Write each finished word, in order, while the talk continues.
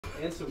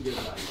And some good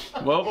advice.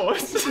 Well,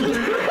 boys.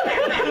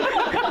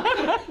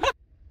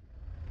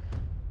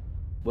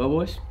 Well,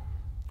 boys,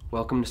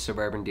 welcome to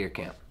Suburban Deer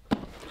Camp.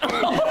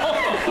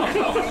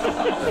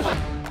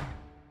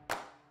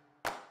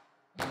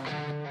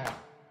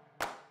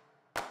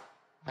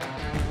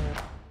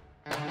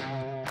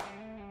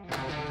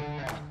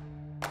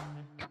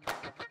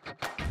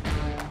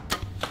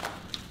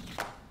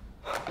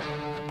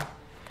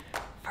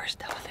 First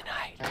doe of the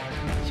night.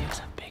 She was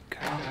a big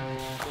girl.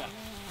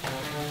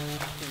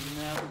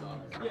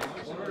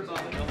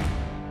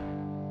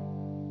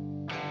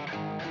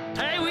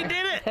 Hey, we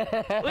did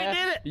it! We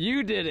did it!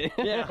 You did it.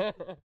 Yeah.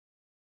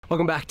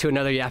 Welcome back to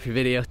another Yappy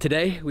video.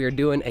 Today we are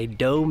doing a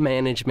doe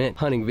management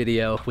hunting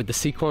video with the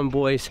SeekOne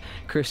boys,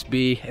 Chris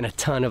Bee, and a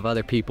ton of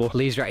other people.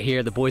 Lee's right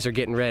here. The boys are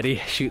getting ready,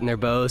 shooting their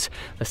bows.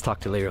 Let's talk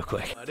to Lee real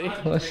quick. Buddy.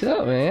 What's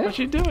up, man? What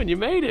you doing? You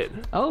made it.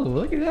 Oh,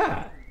 look at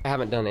that. I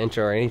haven't done an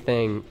intro or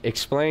anything.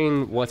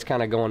 Explain what's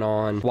kind of going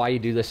on, why you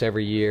do this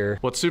every year.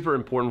 What's super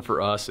important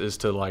for us is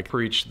to like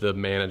preach the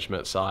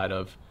management side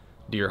of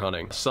deer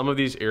hunting. Some of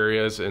these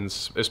areas, and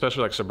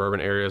especially like suburban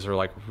areas, are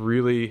like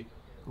really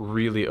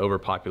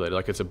overpopulated.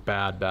 Like it's a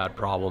bad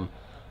problem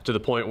to the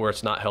point where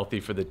it's not healthy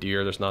for the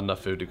deer. There's not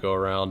enough food to go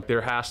around. There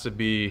has to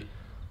be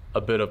a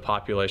bit of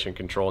population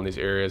control in these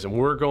areas, and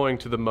we're going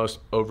to the most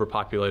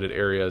overpopulated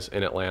areas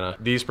in Atlanta.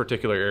 These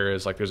particular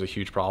areas, like there's a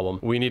huge problem.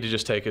 We need to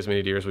just take as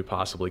many deer as we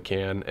possibly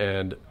can,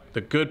 and the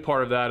good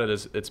part of that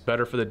is it's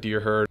better for the deer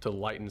herd to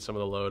lighten some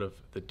of the load of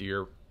the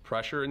deer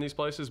pressure in these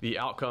places. The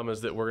outcome is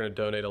that we're going to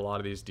donate a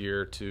lot of these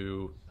deer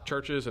to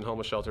churches and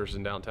homeless shelters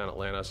in downtown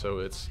Atlanta, so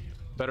it's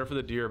better for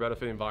the deer, better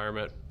for the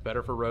environment,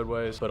 better for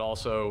roadways, but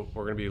also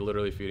we're going to be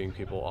literally feeding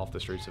people off the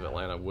streets of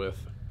Atlanta with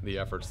the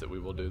efforts that we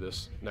will do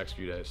this next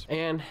few days.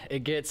 And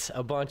it gets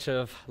a bunch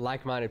of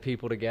like-minded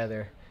people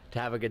together to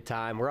have a good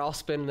time. We're all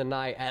spending the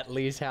night at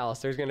Lee's house.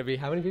 There's going to be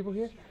how many people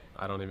here?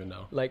 I don't even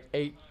know. Like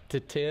 8 to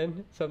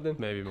 10, something?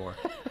 Maybe more.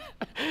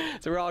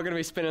 So we're all going to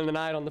be spending the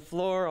night on the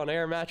floor, on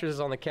air mattresses,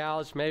 on the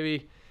couch.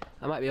 Maybe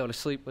I might be able to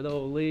sleep with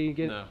old Lee.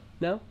 No.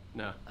 No?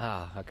 No.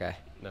 Ah, okay.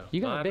 No. You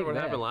got a big what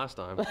bag. happened last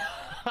time.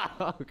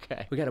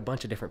 Okay. We got a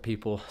bunch of different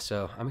people,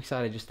 so I'm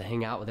excited just to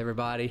hang out with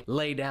everybody,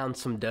 lay down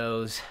some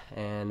does,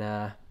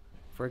 and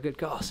for a good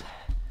cause.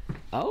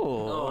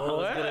 Oh, I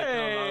was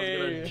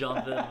gonna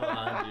jump in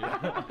behind you.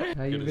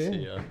 How you Good been? to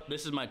see you.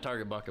 This is my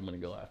target buck I'm gonna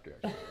go after.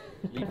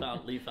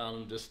 Lee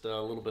found him just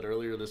a little bit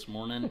earlier this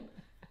morning.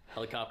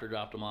 Helicopter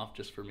dropped him off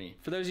just for me.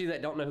 For those of you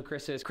that don't know who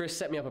Chris is, Chris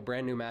set me up a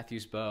brand new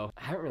Matthews bow.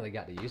 I haven't really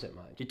got to use it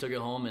much. He took it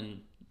home and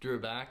drew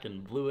it back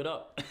and blew it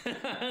up.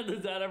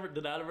 Did that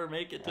ever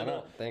make it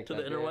to the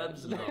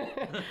interwebs? No.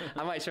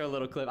 I might show a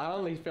little clip. I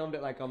only filmed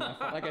it like on my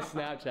phone, like a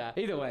Snapchat.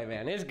 Either way,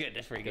 man, it's good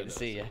to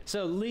see you.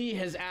 So Lee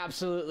has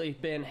absolutely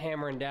been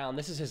hammering down.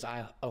 This is his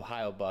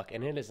Ohio buck,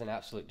 and it is an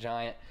absolute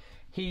giant.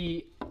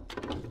 He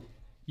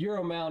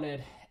Euro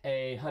mounted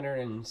a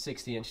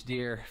 160-inch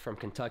deer from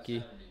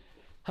Kentucky.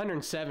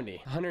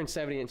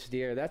 170-inch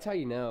deer. That's how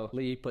you know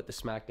Lee put the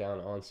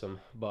smackdown on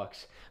some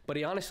bucks. But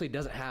he honestly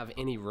doesn't have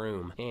any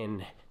room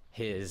in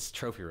his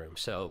trophy room.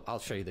 So I'll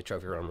show you the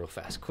trophy room real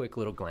fast. Quick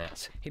little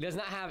glance. He does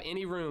not have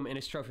any room in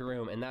his trophy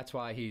room, and that's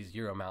why he's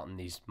Euro mounting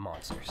these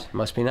monsters.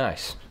 Must be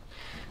nice.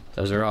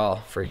 Those are all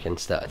freaking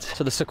studs.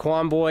 So the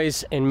SeekOne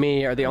boys and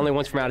me are the only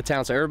ones from out of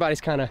town. So everybody's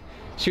kind of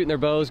shooting their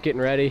bows, getting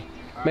ready,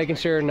 making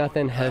sure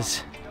nothing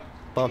has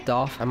bumped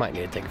off. I might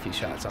need to take a few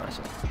shots,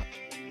 honestly.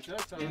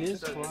 It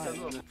is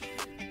quiet.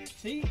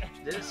 See?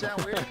 Did it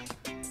sound weird?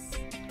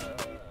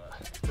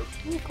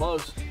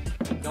 Close.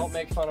 Don't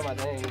make fun of my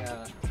dang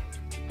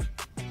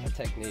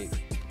technique.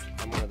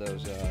 I'm one of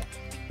those,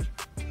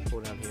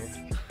 pull down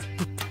here.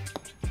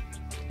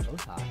 Oh,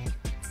 it's hot.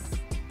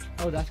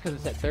 Oh, that's because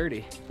it's at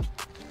 30.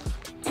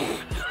 You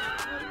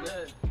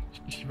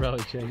should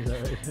probably change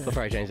that right We'll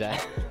probably change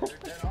that.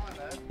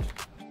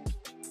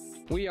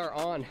 We are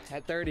on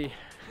at 30.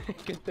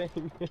 Good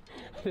thing I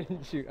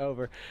didn't shoot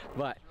over,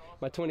 but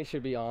my 20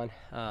 should be on.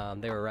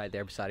 They were right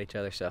there beside each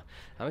other, so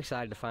I'm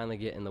excited to finally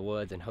get in the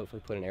woods and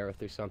hopefully put an arrow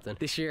through something.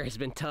 This year has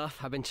been tough.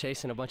 I've been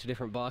chasing a bunch of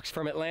different bucks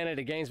from Atlanta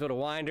to Gainesville to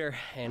Winder,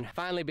 and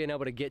finally being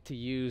able to get to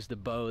use the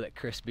bow that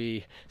Chris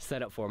Bee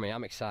set up for me.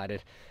 I'm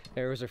excited.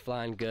 Arrows are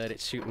flying good.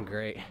 It's shooting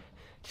great.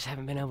 Just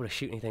haven't been able to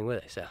shoot anything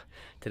with it, so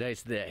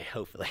today's the day,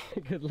 hopefully.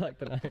 Good luck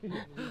tonight.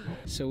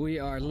 So we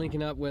are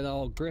linking up with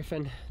old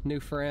Griffin, new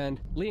friend.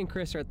 Lee and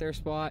Chris are at their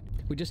spot.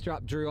 We just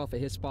dropped Drew off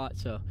at his spot,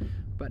 so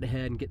about to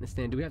head and get in the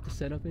stand. Do we have to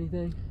set up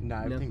anything? No,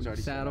 everything's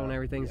already set saddle up. And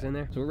everything's in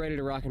there. So we're ready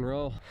to rock and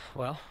roll.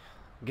 Well,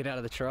 get out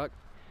of the truck.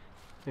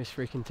 There's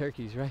freaking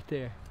turkeys right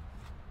there.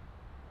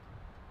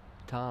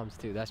 Toms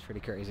too, that's pretty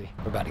crazy.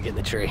 We're about to get in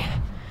the tree,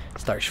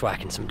 start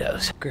schwacking some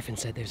does. Griffin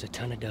said there's a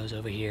ton of does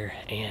over here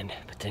and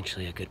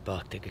potentially a good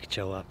buck that could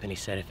show up, and he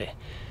said if it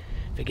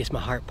gets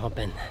my heart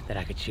pumping that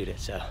I could shoot it.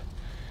 So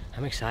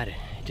I'm excited.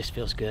 It just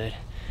feels good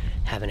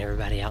having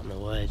everybody out in the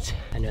woods.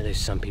 I know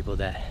there's some people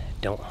that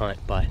don't hunt,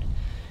 but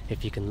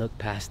if you can look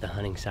past the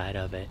hunting side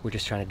of it, we're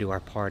just trying to do our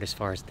part as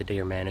far as the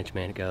deer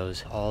management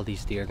goes. All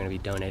these deer are going to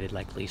be donated,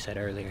 like Lee said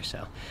earlier,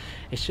 so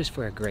it's just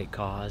for a great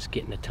cause,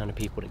 getting a ton of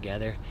people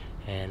together,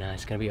 and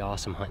it's going to be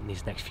awesome hunting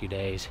these next few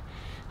days.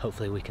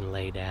 Hopefully we can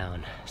lay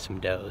down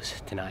some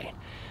does tonight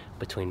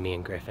between me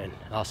and Griffin.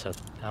 Also,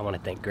 I want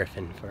to thank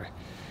Griffin for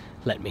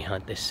letting me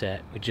hunt this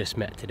set. We just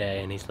met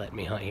today and he's letting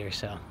me hunt here.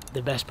 So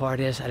the best part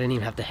is I didn't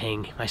even have to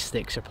hang my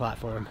sticks or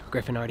platform.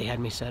 Griffin already had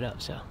me set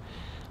up, so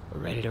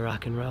we're ready to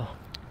rock and roll.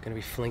 Gonna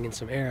be flinging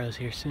some arrows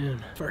here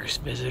soon.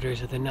 First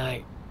visitors of the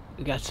night.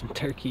 We got some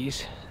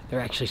turkeys. They're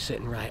actually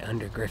sitting right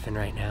under Griffin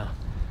right now.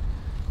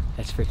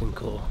 That's freaking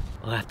cool.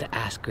 We'll have to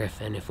ask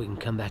Griffin if we can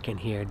come back in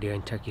here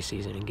during turkey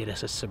season and get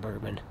us a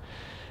suburban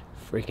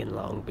freaking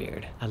long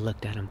beard. I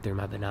looked at them through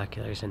my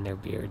binoculars and their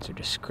beards are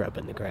just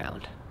scrubbing the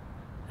ground.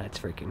 That's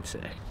freaking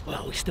sick.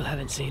 Well, we still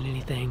haven't seen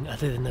anything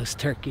other than those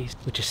turkeys,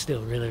 which is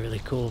still really,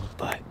 really cool,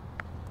 but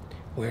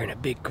we're in a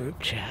big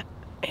group chat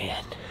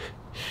and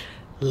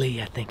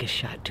Lee, I think, has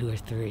shot 2 or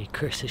 3.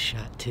 Chris has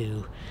shot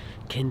 2.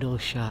 Kendall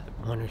shot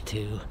 1 or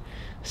 2.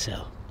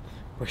 So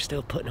we're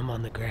still putting them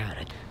on the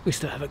ground. We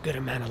still have a good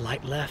amount of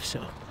light left,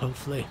 so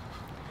hopefully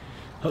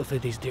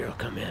these deer will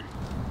come in.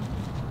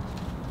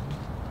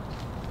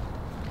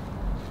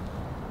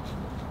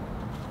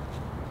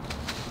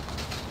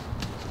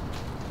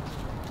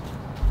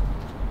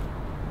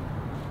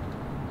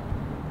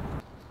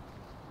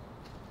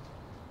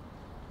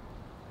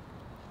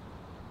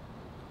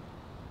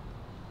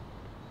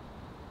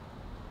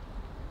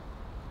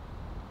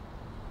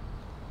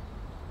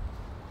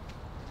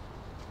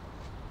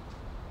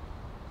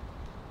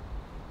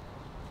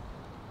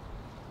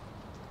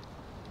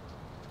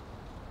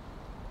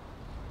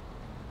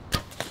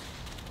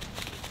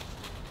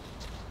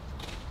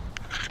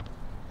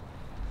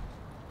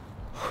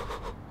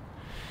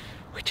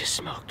 We just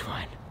smoked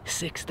one.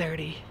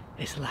 6:30.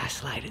 It's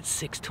last light at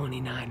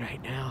 6:29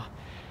 right now.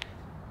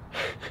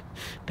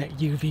 That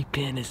UV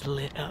pin is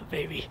lit up,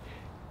 baby.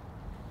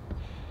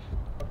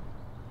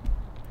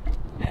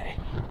 Hey.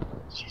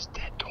 She's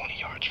dead 20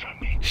 yards from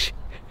me. Shh.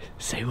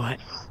 Say what?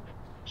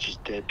 She's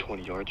dead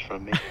 20 yards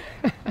from me.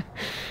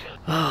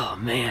 Oh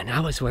man,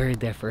 I was worried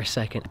there for a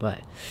second,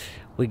 but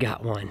we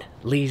got one.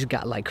 Lee's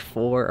got like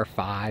 4 or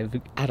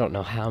 5. I don't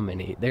know how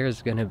many.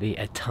 There's gonna be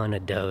a ton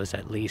of does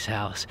at Lee's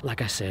house.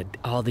 Like I said,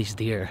 all these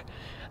deer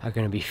are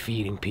gonna be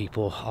feeding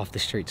people off the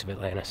streets of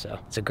Atlanta, so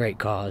it's a great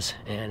cause.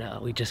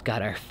 And we just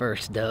got our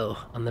first doe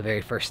on the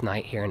very first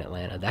night here in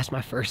Atlanta. That's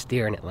my first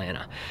deer in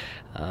Atlanta.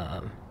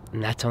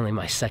 And that's only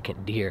my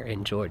second deer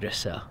in Georgia,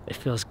 so it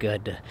feels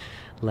good to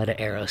let an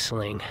arrow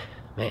sling.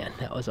 Man,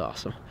 that was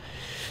awesome.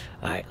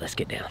 All right, let's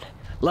get down.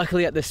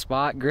 Luckily at this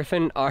spot,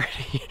 Griffin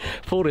already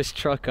pulled his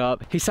truck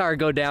up. He saw her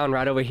go down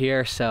right over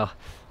here, so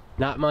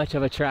not much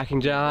of a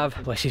tracking job.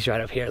 Well, she's right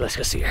up here. Let's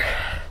go see her.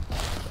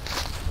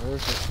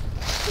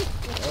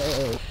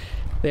 Oh.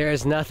 There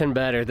is nothing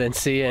better than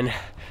seeing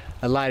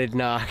a lighted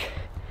knock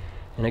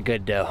and a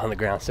good doe on the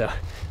ground. So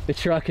the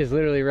truck is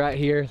literally right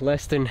here,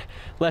 less than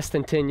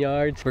 10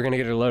 yards. We're gonna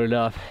get her loaded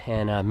up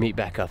and meet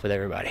back up with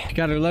everybody.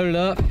 Got her loaded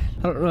up.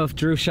 I don't know if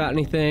Drew shot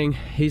anything.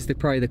 He's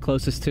probably the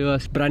closest to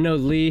us, but I know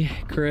Lee,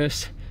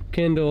 Chris,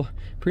 Kendall,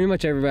 pretty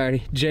much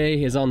everybody.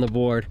 Jay is on the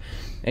board,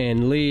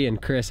 and Lee and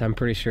Chris, I'm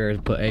pretty sure,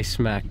 put a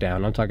smack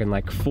down. I'm talking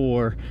like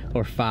 4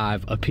 or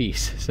 5 a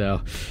piece.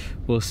 So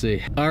we'll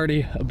see.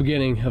 Already a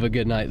beginning of a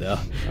good night though.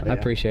 Oh, yeah. I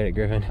appreciate it,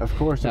 Griffin. Of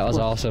course. That was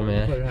awesome,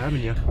 man. Pleasure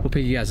having you. We'll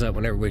pick you guys up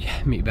whenever we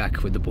meet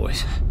back with the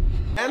boys.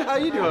 And how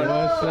you doing?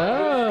 What's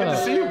up? Good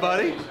to see you,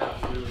 buddy.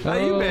 How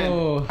you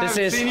been? I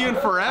haven't seen you in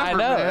forever, I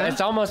know, man.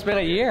 it's almost been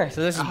a year. So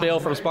this is Bill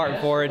from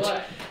Spartan Forage.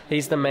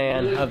 He's the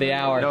man of the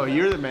hour. No,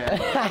 you're the man.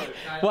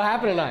 What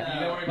happened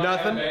tonight?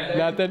 Nothing.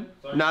 Nothing?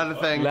 Not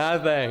a thing. Not a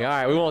thing. All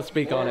right, we won't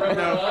speak on it.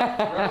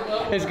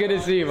 It's good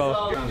to see you,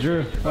 Bo.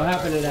 Drew, what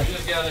happened today?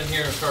 Just got in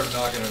here and started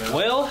knocking it out.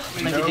 Well, I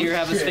think the deer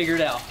have us figured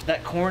out.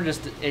 That corn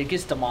it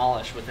gets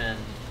demolished within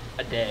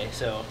a day.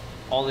 So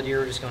all the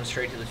deer are just going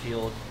straight to the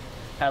field.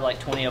 Had like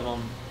 20 of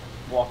them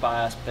walk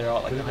by us, but they're all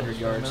at like 100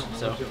 yards.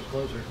 So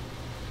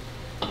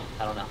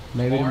I don't know.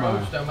 Maybe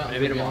tomorrow.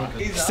 Maybe tomorrow.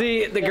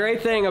 See, the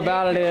great thing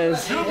about it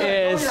is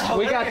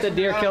we got the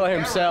deer killer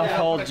himself,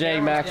 old Jay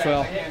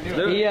Maxwell.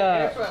 He,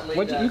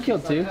 you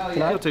killed 2 tonight?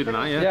 Killed 2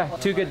 tonight, yeah. Yeah,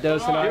 2 good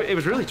does tonight. It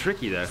was really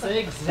tricky though.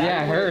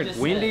 Yeah, I heard.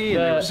 Windy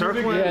and they were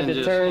circling. You had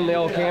to turn the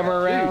old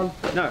camera around.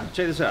 No,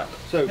 check this out.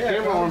 So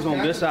camera arm's on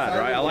this side,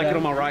 right? I like it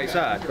on my right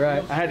side.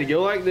 Right. I had to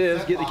go like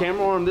this, get the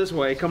camera arm this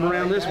way, come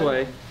around this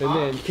way, and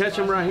then catch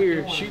them right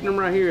here, shooting them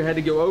right here. Had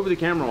to go over the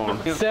camera arm.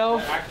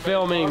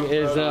 Self-filming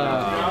is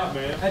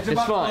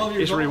it's fun.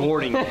 It's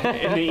rewarding.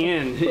 At the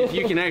end, if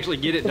you can actually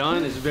get it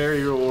done, it's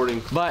very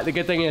rewarding. But the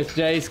good thing is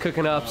Jay's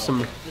cooking up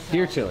some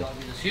deer chili.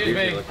 Excuse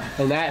me.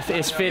 And that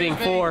is fitting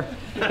for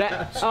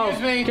that. Oh,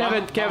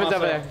 Kevin's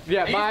over there.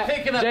 Yeah,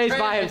 Jay's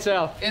by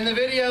himself. In the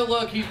video,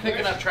 look, he's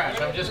picking up trash.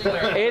 I'm just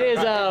clear. It is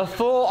a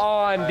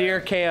full-on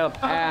deer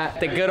camp at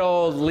the good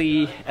old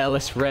Lee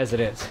Ellis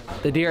residence.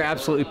 The deer are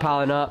absolutely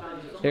piling up.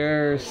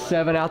 There's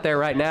 7 out there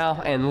right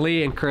now, and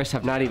Lee and Chris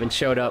have not even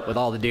showed up with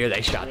all the deer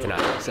they shot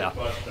tonight. So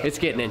it's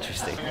getting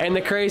interesting. And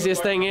the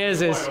craziest thing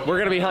is we're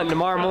gonna be hunting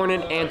tomorrow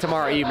morning and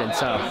tomorrow evening.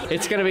 So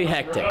it's gonna be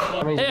hectic.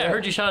 Hey, I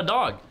heard you shot a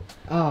dog.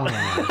 Oh.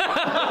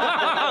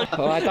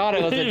 Well, I thought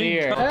it was a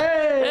deer.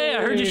 Hey,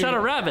 I heard you shot a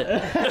rabbit.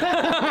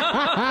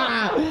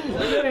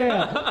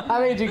 How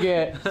many did you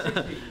get?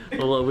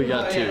 Well, we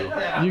got 2.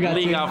 You got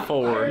Lee 2? got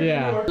 4.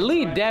 Yeah.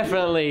 Lee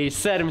definitely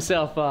set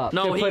himself up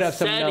No, to he put up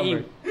some said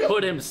numbers. he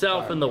put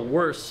himself in the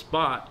worst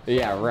spot.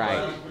 Yeah,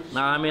 right.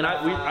 Nah, I mean,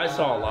 I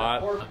saw a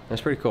lot.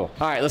 That's pretty cool.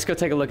 All right, let's go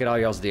take a look at all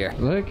y'all's deer.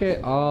 Look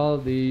at all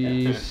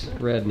these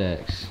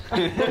rednecks.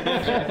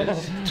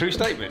 True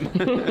statement.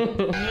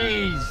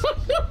 Jeez.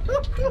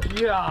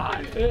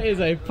 God, it is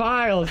a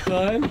pile,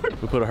 son.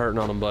 We put a hurting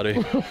on him,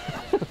 buddy.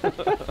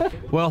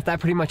 Well, that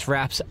pretty much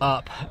wraps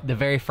up the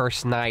very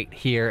first night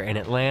here in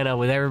Atlanta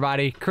with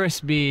everybody. Chris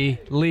Bee,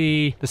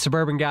 Lee, the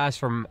Suburban guys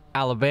from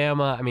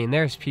Alabama. I mean,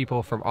 there's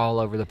people from all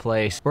over the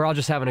place. We're all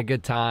just having a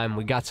good time.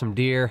 We got some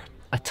deer,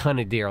 a ton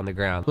of deer on the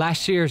ground.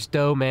 Last year's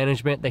doe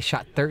management, they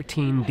shot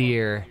 13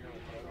 deer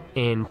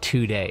in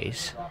 2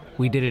 days.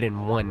 We did it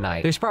in 1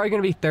 night. There's probably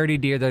gonna be 30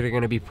 deer that are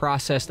gonna be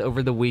processed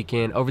over the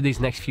weekend, over these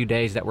next few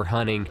days that we're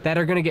hunting, that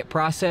are gonna get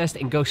processed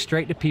and go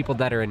straight to people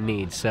that are in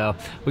need. So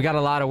we got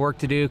a lot of work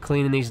to do,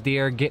 cleaning these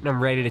deer, getting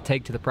them ready to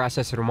take to the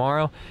processor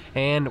tomorrow.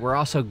 And we're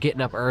also getting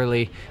up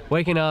early,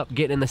 waking up,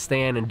 getting in the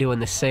stand and doing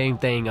the same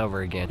thing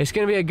over again. It's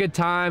gonna be a good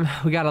time.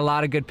 We got a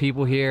lot of good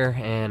people here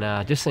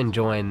and just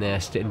enjoying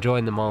this,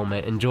 enjoying the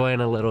moment,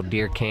 enjoying a little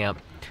deer camp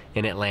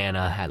in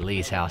Atlanta at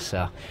Lee's house.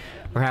 So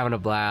we're having a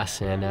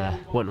blast and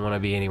wouldn't want to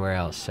be anywhere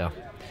else. So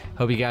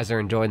hope you guys are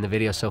enjoying the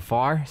video so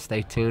far.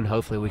 Stay tuned.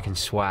 Hopefully we can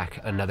swack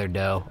another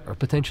doe or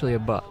potentially a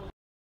buck.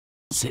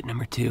 Sit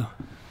number 2.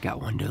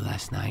 Got 1 doe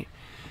last night.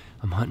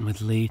 I'm hunting with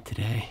Lee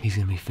today. He's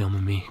gonna be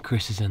filming me.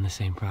 Chris is on the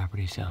same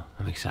property, so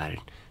I'm excited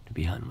to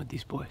be hunting with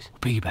these boys.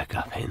 Piggyback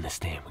up in the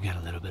stand. We got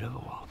a little bit of a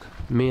walk.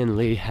 Me and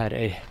Lee had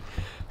a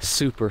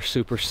super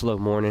slow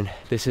morning.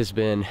 This has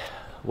been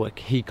what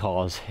he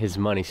calls his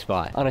money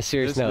spot. On a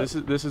serious note,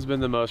 This has been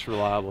the most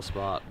reliable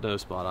doe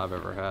spot I've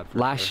ever had.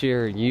 Last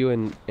year, you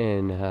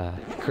and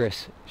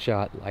Chris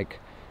shot like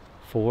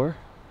 4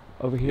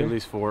 over here. At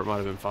least 4, it might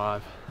have been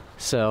 5.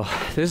 So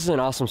this is an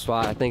awesome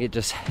spot. I think it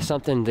just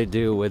something to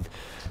do with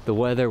the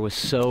weather was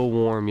so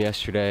warm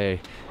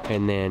yesterday,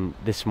 and then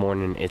this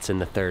morning it's in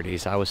the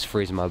 30s. I was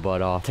freezing my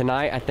butt off.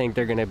 Tonight, I think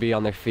they're gonna be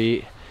on their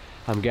feet.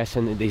 I'm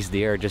guessing that these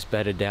deer are just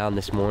bedded down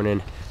this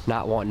morning,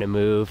 not wanting to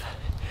move.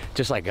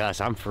 Just like us,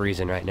 I'm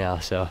freezing right now,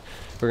 so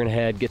we're gonna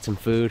head get some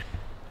food.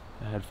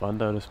 I had fun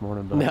though this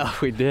morning, but no,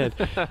 we did.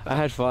 I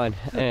had fun,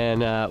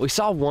 and we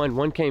saw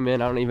one came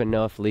in. I don't even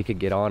know if Lee could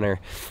get on her,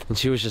 and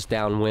she was just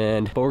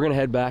downwind. But we're gonna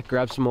head back,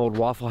 grab some old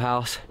Waffle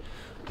House,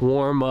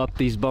 warm up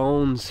these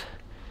bones,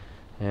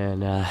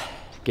 and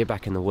get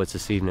back in the woods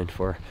this evening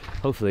for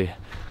hopefully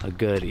a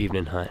good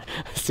evening hunt.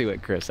 Let's see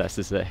what Chris has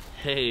to say.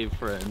 Hey,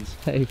 friends.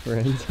 Hey,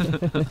 friends.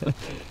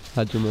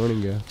 How'd your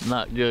morning go?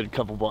 Not good.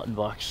 Couple button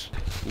bucks.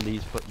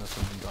 Lee's putting us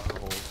in the dog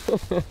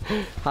hole.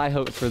 High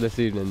hopes for this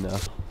evening, though.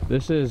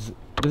 This is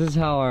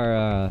how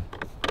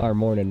our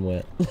morning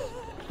went.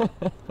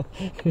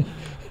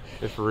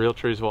 if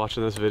Realtree's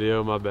watching this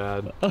video, my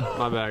bad.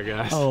 My bad,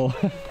 guys. Oh.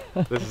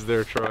 This is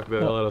their truck that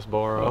they let us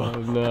borrow. Oh,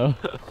 no.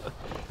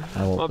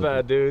 My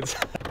bad, dudes.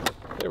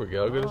 There we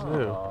go, good as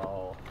new.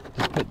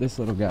 Just put this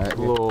little guy right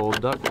here. Little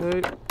duct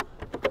tape.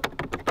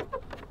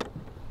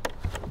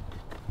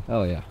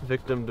 Oh yeah.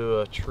 Victim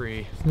to a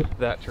tree.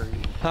 That tree.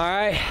 All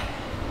right.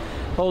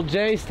 Old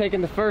Jay's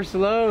taking the first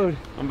load.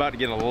 I'm about to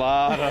get a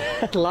lot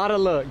of... A lot of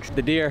looks.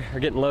 The deer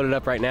are getting loaded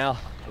up right now.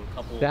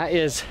 That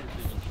is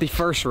the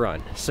first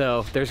run.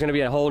 So there's gonna be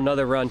a whole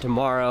nother run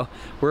tomorrow.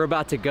 We're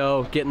about to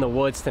go get in the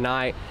woods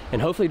tonight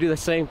and hopefully do the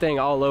same thing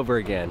all over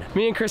again.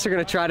 Me and Chris are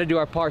gonna try to do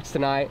our parks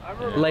tonight,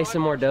 lay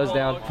some more does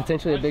down,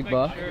 potentially a big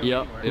buck.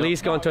 Yep.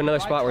 Lee's going to another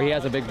spot where he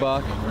has a big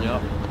buck.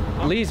 Yep.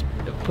 Lee's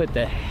put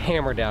the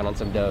hammer down on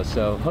some does,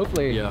 so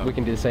hopefully we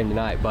can do the same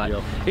tonight.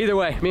 But either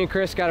way, me and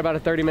Chris got about a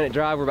 30-minute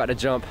drive. We're about to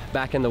jump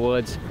back in the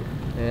woods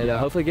and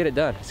hopefully get it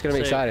done. It's gonna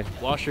be exciting.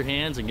 Wash your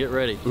hands and get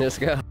ready. Let's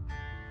go.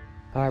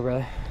 All right,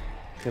 brother.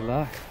 Good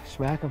luck.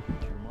 Smack him.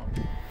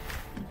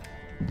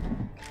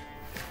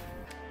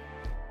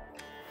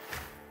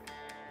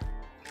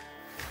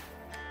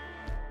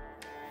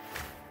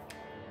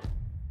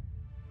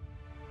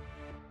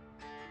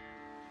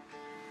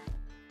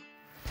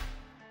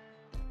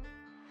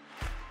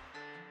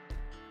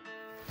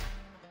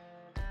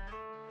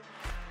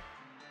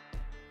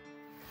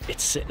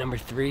 It's sit number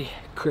 3.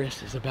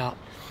 Chris is about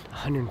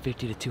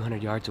 150 to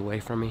 200 yards away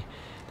from me.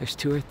 There's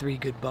 2 or 3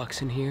 good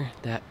bucks in here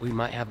that we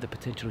might have the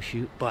potential to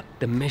shoot, but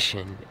the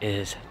mission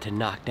is to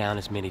knock down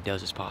as many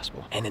does as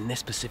possible. And in this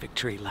specific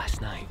tree last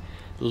night,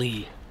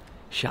 Lee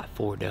shot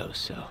 4 does,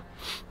 so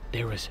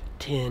there was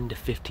 10 to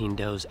 15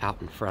 does out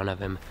in front of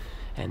him.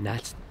 And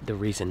that's the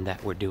reason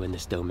that we're doing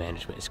this doe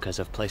management, is because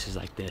of places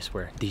like this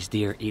where these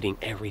deer are eating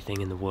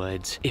everything in the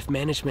woods. If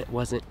management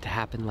wasn't to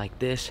happen like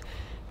this,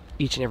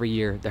 each and every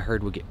year the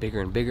herd would get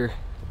bigger and bigger,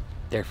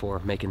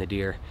 therefore making the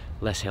deer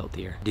less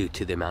healthier due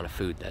to the amount of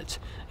food that's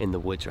in the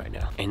woods right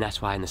now. And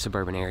that's why in the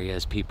suburban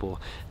areas,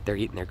 people, they're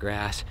eating their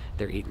grass,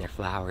 they're eating their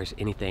flowers,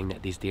 anything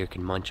that these deer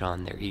can munch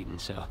on, they're eating.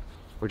 So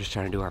we're just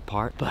trying to do our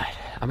part, but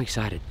I'm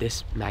excited.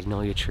 This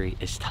magnolia tree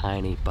is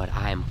tiny, but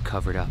I am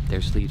covered up.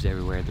 There's leaves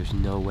everywhere. There's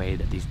no way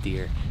that these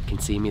deer can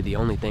see me. The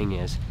only thing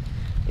is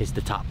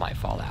the top might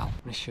fall out. I'm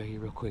gonna show you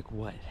real quick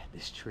what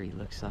this tree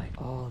looks like.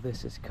 All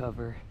this is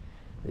cover.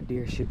 The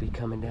deer should be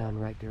coming down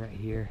right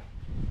here.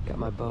 Got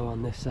my bow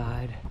on this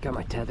side. Got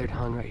my tethered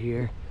hung right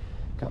here.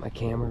 Got my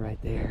camera right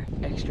there.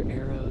 Extra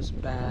arrows,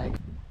 bag.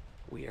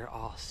 We are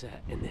all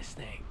set in this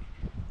thing.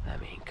 I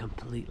mean,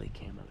 completely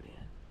camoed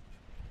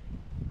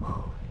in.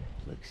 Whew,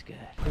 looks good.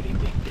 Pretty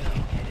big doe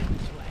headed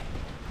this way.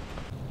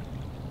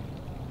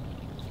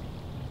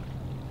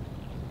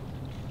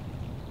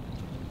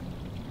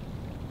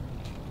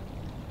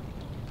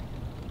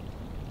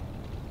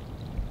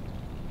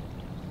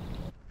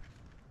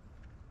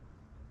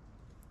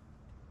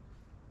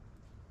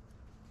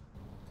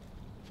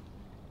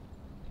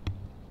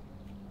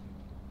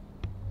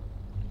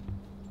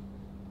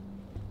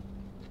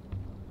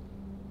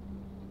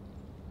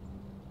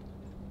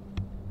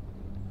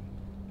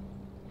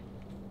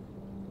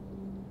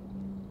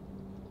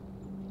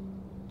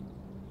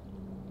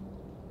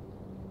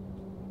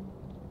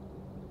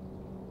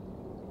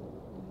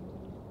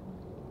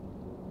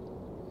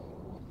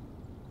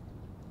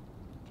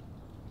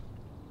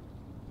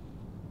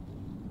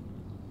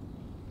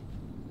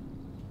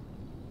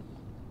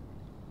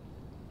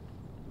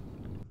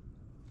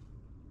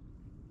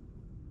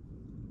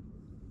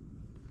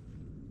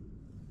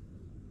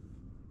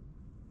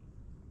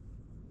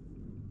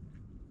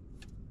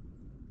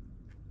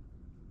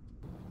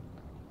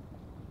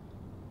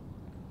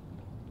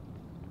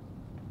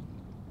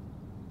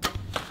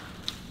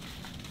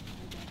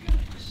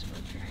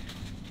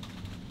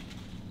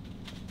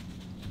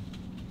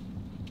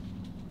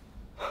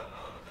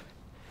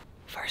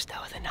 First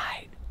doe of the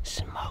night,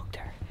 smoked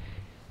her.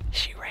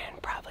 She ran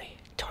probably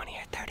 20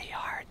 or 30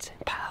 yards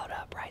and piled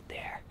up right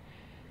there.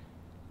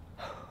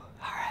 All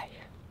right,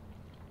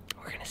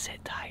 we're gonna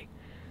sit tight.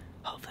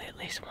 Hopefully at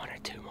least 1 or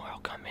 2 more will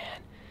come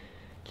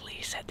in.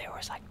 Lee said there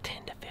was like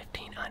 10 to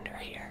 15 under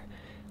here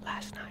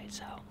last night,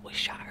 so we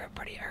shot her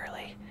pretty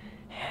early,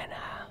 and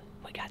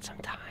we got some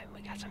time.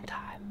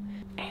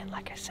 And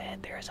like I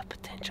said, there is a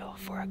potential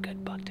for a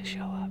good buck to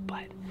show up,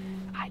 but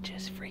I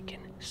just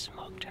freaking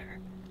smoked her.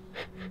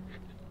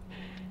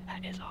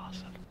 That is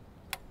awesome.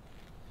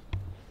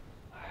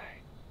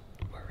 Alright,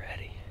 we're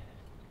ready.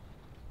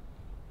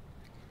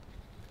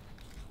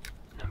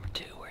 Number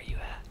 2, where you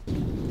at?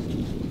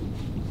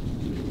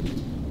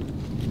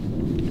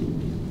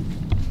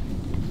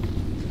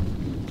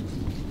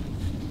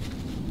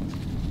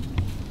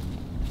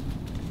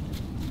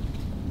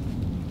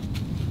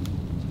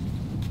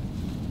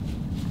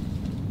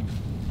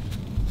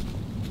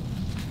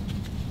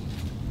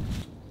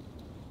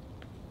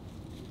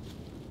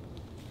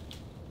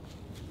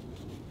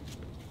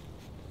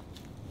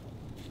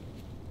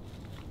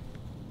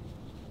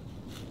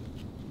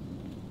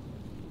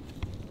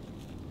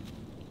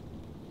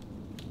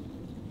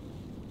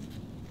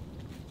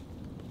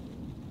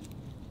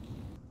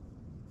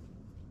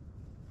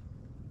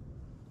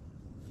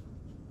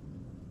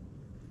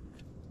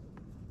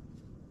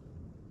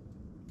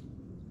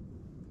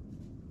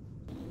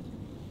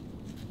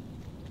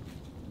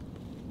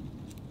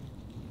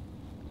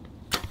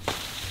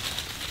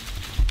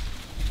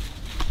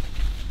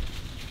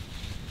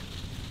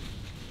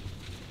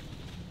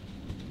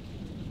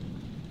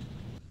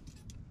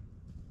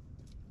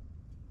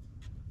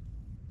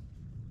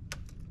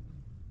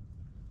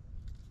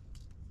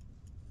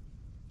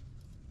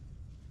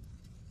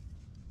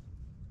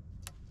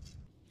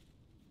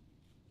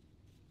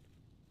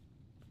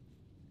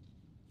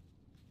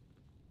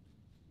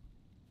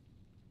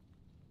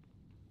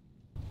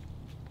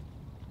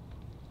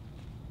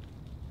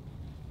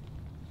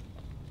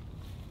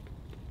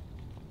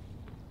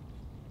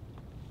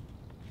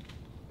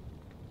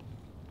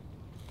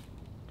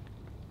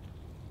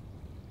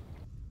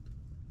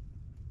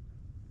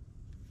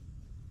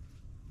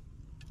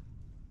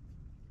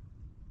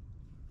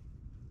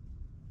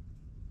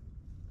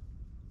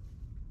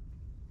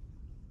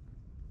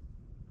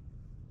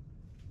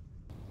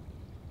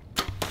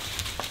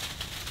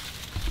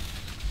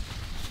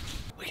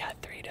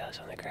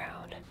 On the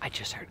ground. I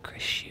just heard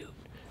Chris shoot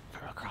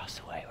from across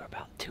the way. We're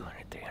about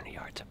 200, 300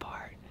 yards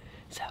apart.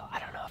 So I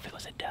don't know if it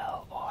was a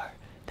doe or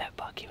that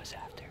buck he was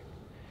after.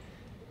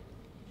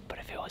 But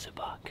if it was a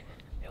buck,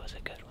 it was a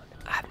good one.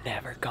 I've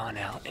never gone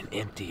out and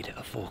emptied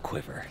a full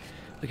quiver.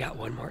 We got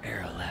 1 more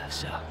arrow left,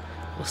 so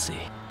we'll see.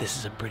 This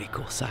is a pretty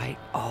cool sight.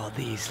 All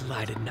these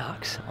lighted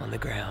knocks on the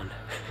ground.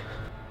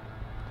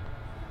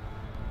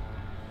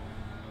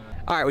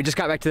 All right, we just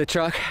got back to the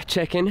truck,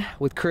 check-in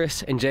with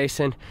Chris and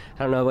Jason.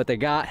 I don't know what they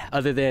got,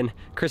 other than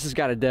Chris has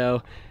got a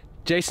doe.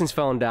 Jason's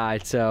phone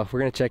died, so we're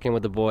gonna check in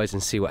with the boys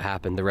and see what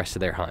happened the rest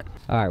of their hunt.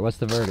 All right, what's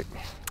the verdict?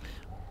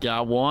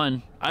 Got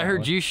one. I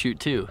heard you shoot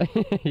too.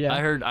 Yeah.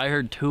 I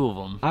heard 2 of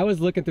them. I was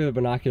looking through the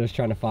binoculars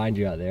trying to find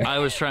you out there. I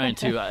was trying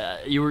to.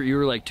 You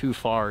were like too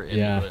far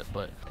into it,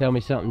 but. Tell me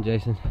something,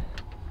 Jason.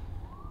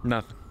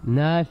 Nothing.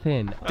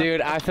 Nothing.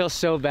 Dude, I feel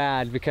so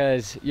bad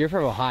because you're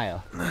from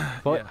Ohio.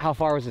 What, How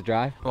far was the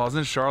drive? Well, I was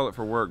in Charlotte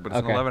for work, but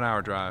it's an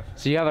 11-hour drive.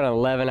 So you have an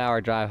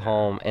 11-hour drive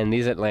home, and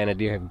these Atlanta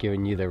deer have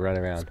given you the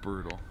runaround. It's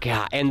brutal.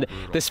 God, and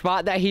the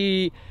spot that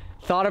he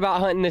thought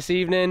about hunting this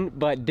evening,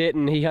 but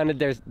didn't, he hunted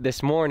there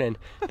this morning.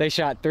 They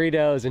shot 3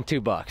 does and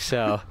 2 bucks,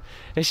 so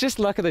it's just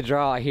luck of the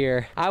draw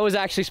here. I was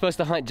actually supposed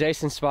to hunt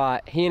Jason's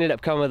spot. He ended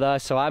up coming with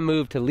us, so I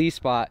moved to Lee's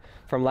spot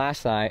from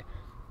last night,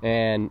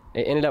 and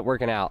it ended up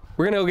working out.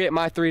 We're gonna go get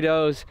my 3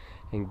 does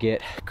and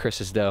get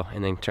Chris's doe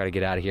and then try to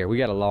get out of here. We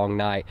got a long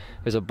night.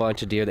 There's a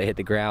bunch of deer that hit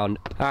the ground.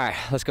 All right,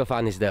 let's go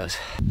find these does.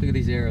 Look at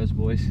these arrows,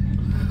 boys.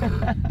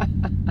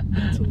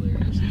 That's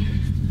hilarious.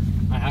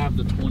 I have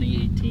the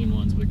 2018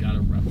 ones, but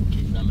gotta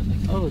replicate them.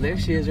 Oh, there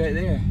she is right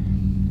there.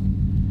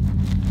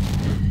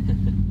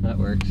 That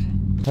works.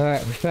 All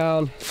right, we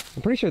found,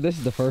 I'm pretty sure this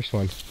is the first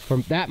one.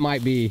 That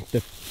might be the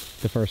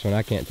first one,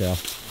 I can't tell.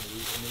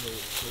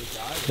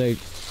 They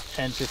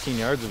 10, 15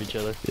 yards of each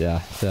other.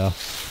 Yeah, so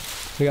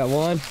we got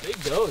 1,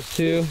 Big does.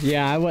 2.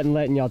 Yeah, I wasn't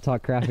letting y'all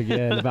talk crap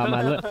again about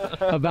my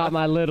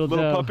little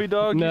doe. Puppy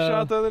dog you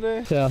shot the other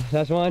day? So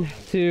that's 1,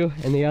 2,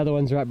 and the other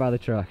one's right by the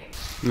truck.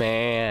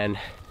 Man,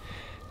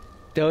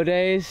 doe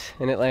days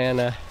in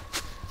Atlanta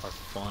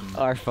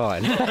are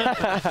fun.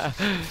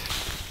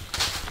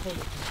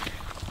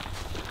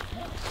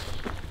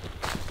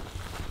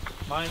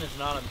 Mine is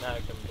not a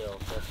Magnum bill,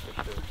 that's for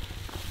sure.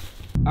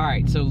 All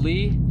right, so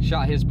Lee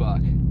shot his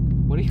buck.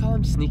 What do you call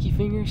him? Sneaky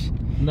fingers?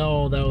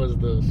 No, that was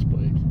the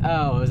spike.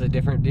 Oh, it was a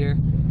different deer.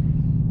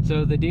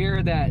 So the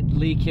deer that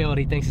Lee killed,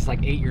 he thinks it's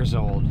like 8 years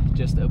old,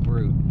 just a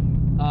brute.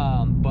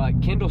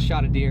 But Kendall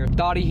shot a deer,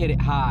 thought he hit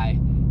it high,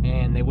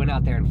 and they went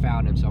out there and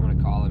found him. So I'm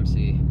gonna call him,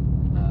 see.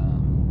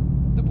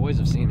 The boys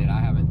have seen it.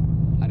 I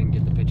didn't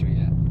get the picture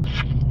yet.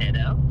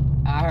 Hello?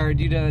 I heard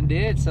you done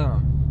did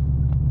some.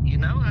 You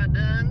know I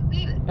done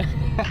did it.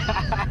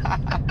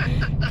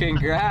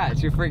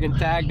 Congrats, you're freaking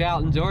tagged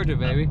out in Georgia,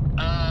 baby.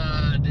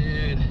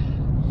 Dude,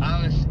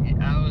 I was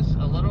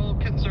a little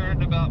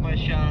concerned about my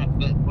shot,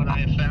 but when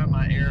I found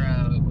my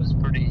arrow, it was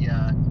pretty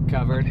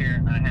covered.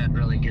 apparent I had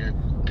really good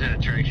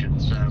penetration.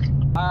 So.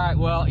 All right,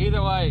 well,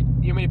 either way,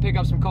 you want me to pick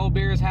up some cold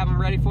beers, have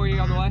them ready for you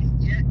on the way?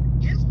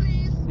 Yes,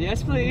 please.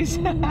 Yes, please.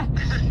 All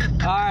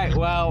right,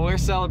 well, we're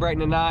celebrating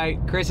tonight.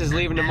 Chris is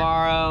leaving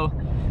tomorrow.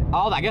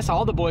 I guess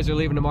all the boys are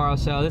leaving tomorrow,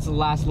 so this is the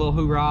last little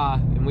hoorah,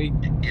 and we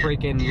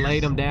freaking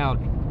laid them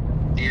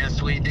down.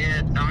 Yes, we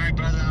did. All right,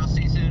 brother, I'll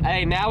see you soon.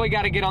 Hey, now we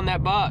got to get on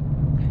that buck.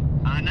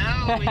 I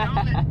know, we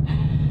on it.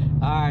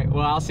 All right,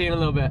 well, I'll see you in a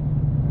little bit.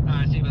 All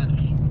right, see you, bud.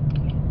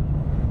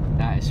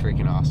 That is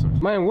freaking awesome.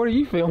 Man, what are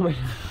you filming?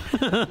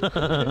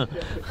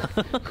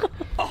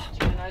 Oh.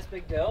 A nice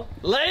big doe.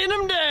 Laying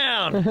them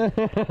down.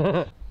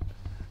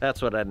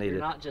 That's what I needed.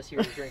 You're not just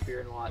here to drink beer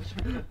and watch.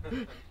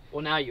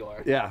 Well, now you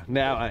are. Yeah,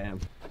 now I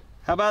am.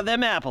 How about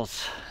them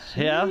apples?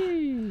 Yeah.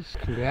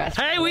 Congrats.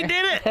 Hey, we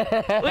did it!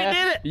 We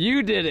did it!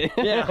 You did it.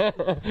 Yeah.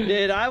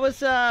 Dude, I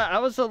was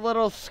a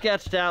little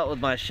sketched out with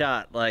my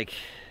shot. Like.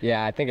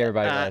 Yeah, I think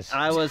everybody was.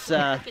 I was.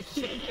 Yeah.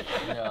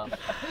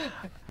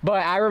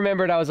 But I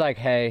remembered, I was like,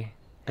 hey,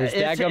 this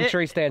daggum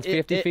tree stands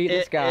 50 feet in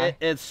the sky.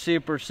 It's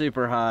super,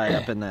 super high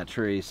up in that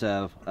tree,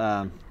 so.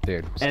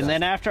 Dude. And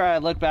then after I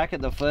looked back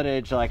at the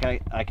footage, like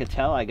I could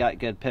tell I got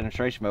good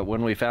penetration, but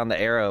when we found the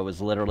arrow, it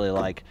was literally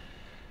like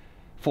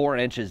 4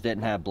 inches,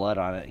 didn't have blood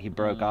on it. He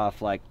broke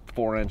off like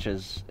 4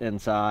 inches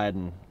inside,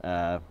 and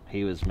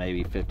he was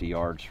maybe 50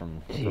 yards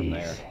from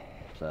there.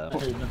 So.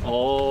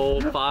 Oh,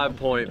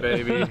 5-point,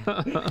 baby.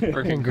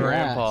 Freaking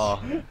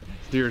grandpa. This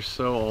deer's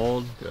so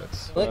old.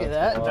 Look at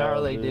that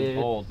gnarly dude.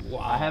 Old.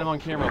 Wow. I had him on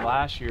camera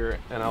last year,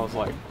 and I was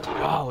like,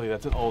 golly,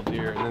 that's an old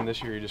deer. And then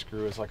this year he just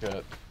grew as like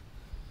a,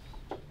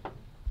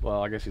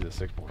 well, I guess he's a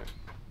 6-point.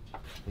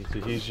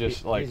 He's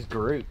just like, he's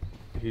Groot.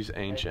 He's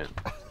ancient,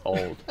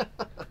 old.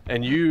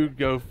 And you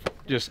go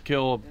just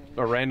kill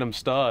a random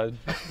stud.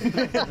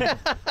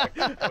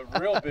 A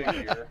real big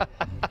deer.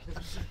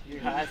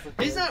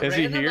 He's not Is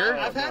he here?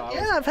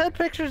 I've had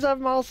pictures of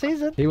him all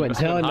season. He wasn't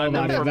telling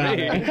nobody about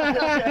me.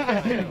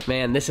 it.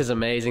 Man, this is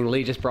amazing.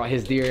 Lee just brought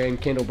his deer in.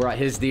 Kendall brought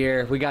his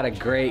deer. We got a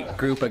great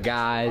group of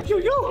guys.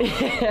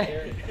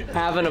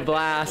 Having a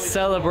blast,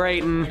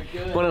 celebrating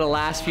one of the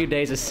last few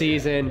days of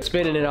season,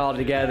 spending it all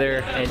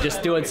together, and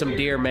just doing some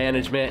deer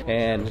management.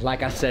 And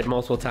like I said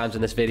multiple times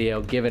in this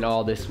video, giving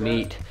all this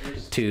meat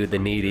to the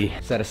needy.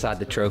 Set aside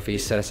the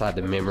trophies, set aside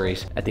the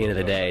memories. At the end of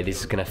the day,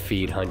 this is gonna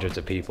feed hundreds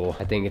of people.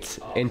 I think it's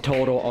in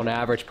total, on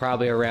average,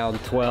 probably around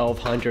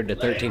 1,200 to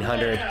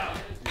 1,300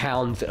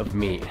 pounds of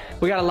meat.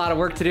 We got a lot of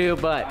work to do,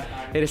 but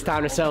it is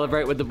time to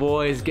celebrate with the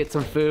boys, get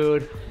some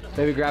food,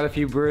 maybe grab a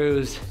few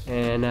brews,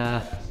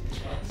 and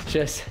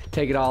just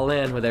take it all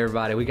in with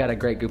everybody. We got a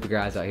great group of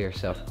guys out here,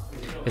 so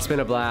it's been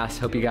a blast.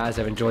 Hope you guys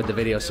have enjoyed the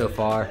video so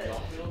far.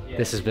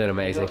 This has been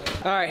amazing.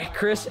 All right,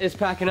 Chris is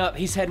packing up.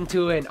 He's heading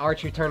to an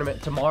archery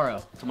tournament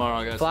tomorrow.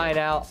 Tomorrow, guys. Flying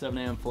out. 7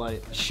 a.m.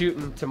 flight.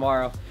 Shooting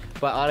tomorrow.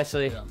 But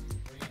honestly,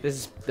 this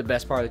is the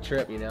best part of the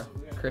trip, you know?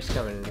 Chris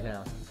coming into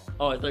town.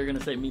 Oh, I thought you were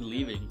gonna say me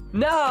leaving.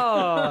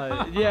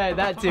 No! Yeah,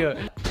 that too.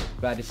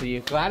 Glad to see you.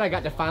 Glad I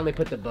got to finally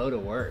put the bow to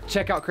work.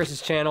 Check out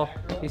Chris's channel.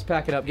 He's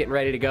packing up, getting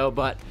ready to go,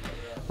 but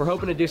we're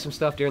hoping to do some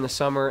stuff during the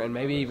summer and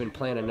maybe even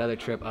plan another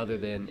trip other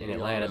than in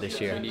Atlanta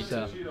this year. We need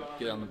so to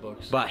get on the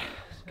books. But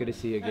good to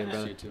see you again,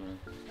 brother. See you too, man.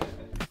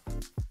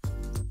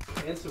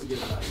 And some good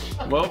advice.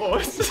 Well,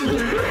 boys.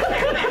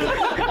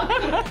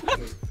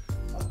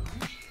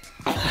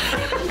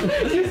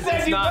 You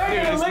said you not, were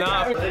dude, gonna it's look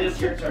not. at me. They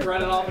just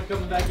running off and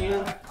coming back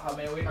in. Oh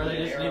man, we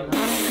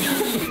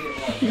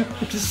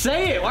Just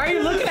say it. Why are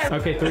you looking at me?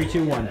 Okay, 3,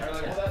 2, 1.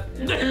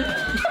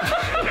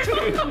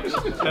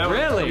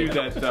 Really?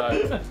 That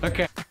time.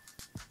 Okay.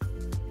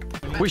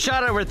 We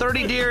shot over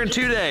 30 deer in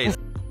 2 days.